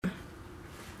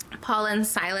Paul and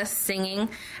Silas singing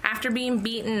after being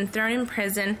beaten and thrown in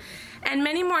prison, and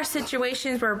many more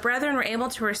situations where brethren were able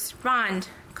to respond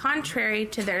contrary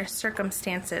to their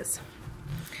circumstances.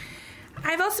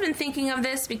 I've also been thinking of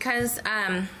this because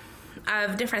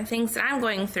of different things that I'm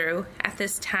going through at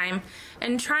this time,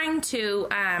 and trying to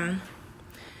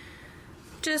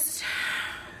just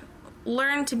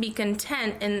learn to be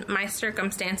content in my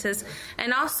circumstances,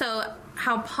 and also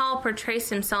how Paul portrays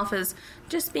himself as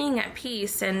just being at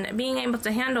peace and being able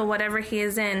to handle whatever he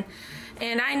is in.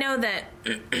 And I know that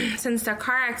since the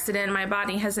car accident, my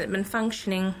body hasn't been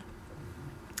functioning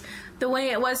the way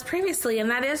it was previously, and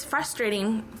that is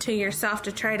frustrating to yourself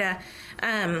to try to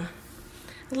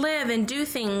live and do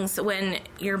things when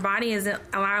your body isn't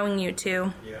allowing you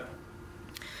to. Yeah.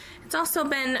 It's also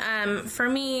been, for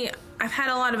me, I've had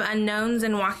a lot of unknowns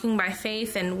in walking by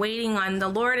faith and waiting on the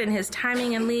Lord and His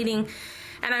timing and leading,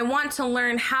 and I want to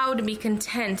learn how to be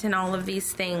content in all of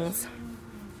these things.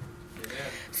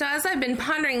 So as I've been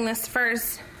pondering this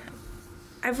verse,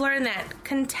 I've learned that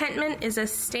contentment is a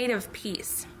state of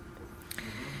peace.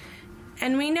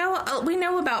 And we know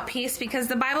about peace because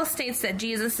the Bible states that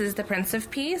Jesus is the Prince of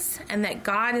Peace and that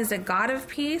God is a God of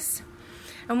peace.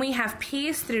 And we have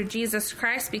peace through Jesus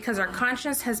Christ because our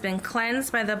conscience has been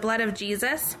cleansed by the blood of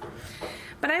Jesus.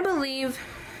 But I believe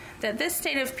that this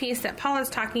state of peace that Paul is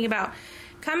talking about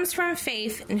comes from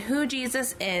faith in who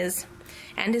Jesus is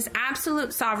and His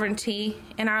absolute sovereignty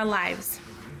in our lives.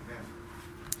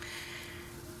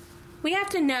 We have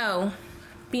to know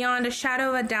beyond a shadow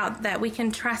of a doubt that we can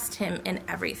trust Him in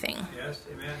everything. Yes,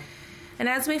 amen. And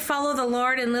as we follow the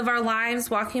Lord and live our lives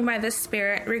walking by the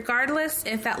Spirit, regardless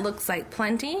if that looks like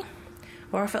plenty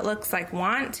or if it looks like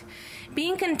want,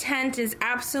 being content is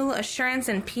absolute assurance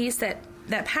and peace that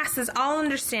passes all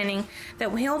understanding,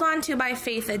 that we hold on to by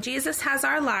faith that Jesus has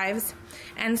our lives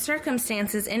and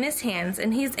circumstances in His hands,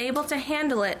 and He's able to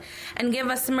handle it and give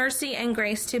us mercy and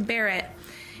grace to bear it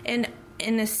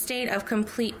in a state of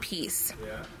complete peace.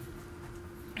 Yeah.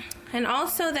 And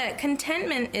also that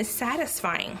contentment is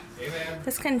satisfying. Amen.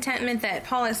 This contentment that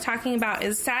Paul is talking about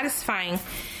is satisfying.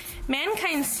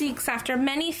 Mankind seeks after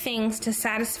many things to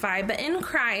satisfy, but in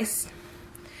Christ,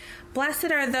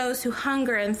 blessed are those who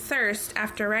hunger and thirst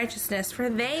after righteousness, for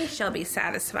they shall be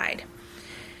satisfied.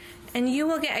 And you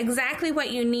will get exactly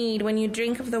what you need when you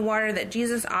drink of the water that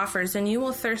Jesus offers, and you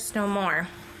will thirst no more.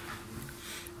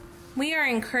 We are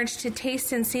encouraged to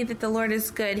taste and see that the Lord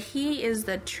is good. He is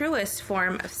the truest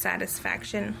form of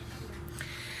satisfaction.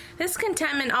 This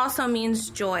contentment also means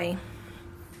joy.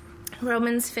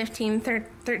 Romans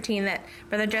 15:13 that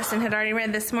Brother Justin had already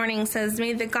read this morning says,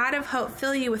 "May the God of hope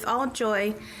fill you with all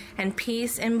joy and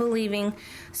peace in believing,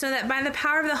 so that by the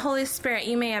power of the Holy Spirit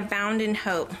you may abound in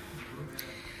hope."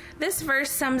 This verse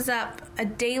sums up a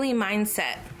daily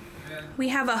mindset. We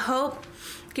have a hope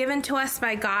given to us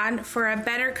by God for a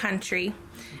better country.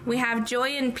 We have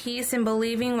joy and peace in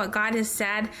believing what God has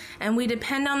said, and we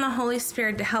depend on the Holy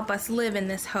Spirit to help us live in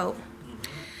this hope.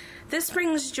 This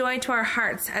brings joy to our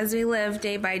hearts as we live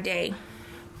day by day.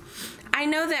 I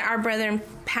know that our brethren,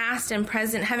 past and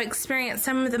present, have experienced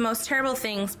some of the most terrible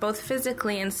things, both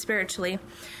physically and spiritually.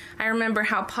 I remember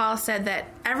how Paul said that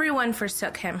everyone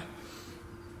forsook him,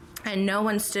 and no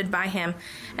one stood by him,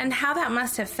 and how that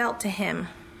must have felt to him.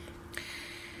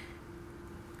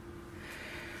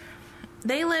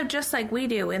 They live just like we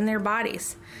do in their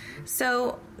bodies.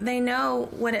 So they know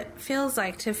what it feels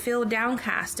like to feel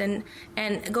downcast and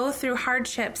go through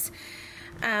hardships.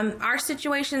 Our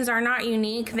situations are not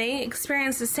unique. They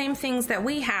experience the same things that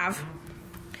we have.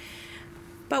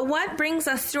 But what brings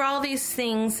us through all these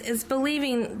things is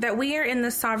believing that we are in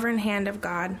the sovereign hand of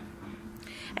God.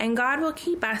 And God will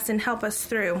keep us and help us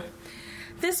through.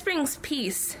 This brings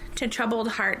peace to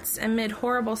troubled hearts amid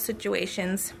horrible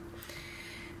situations.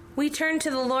 We turn to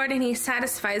the Lord and He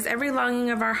satisfies every longing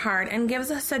of our heart and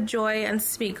gives us a joy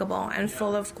unspeakable and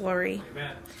full of glory.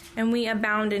 Amen. And we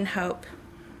abound in hope.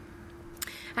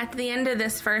 At the end of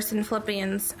this verse in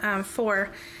Philippians 4,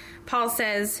 Paul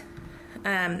says,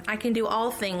 I can do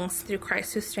all things through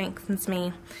Christ who strengthens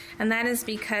me. And that is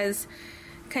because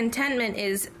contentment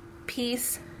is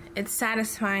peace, it's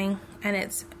satisfying, and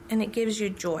it gives you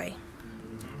joy.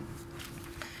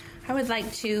 I would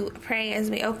like to pray as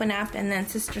we open up, and then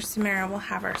Sister Samara will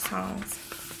have our songs.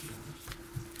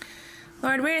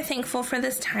 Lord, we are thankful for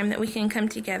this time that we can come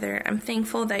together. I'm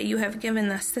thankful that you have given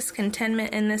us this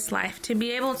contentment in this life to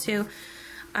be able to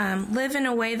live in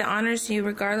a way that honors you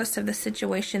regardless of the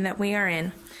situation that we are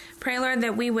in. Pray, Lord,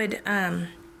 that we would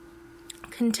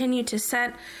continue to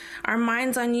set our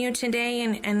minds on you today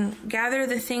and gather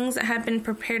the things that have been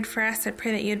prepared for us. I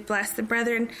pray that you'd bless the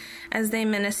brethren as they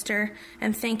minister,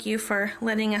 and thank you for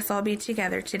letting us all be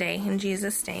together today. In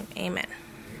Jesus' name, amen.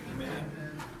 Amen.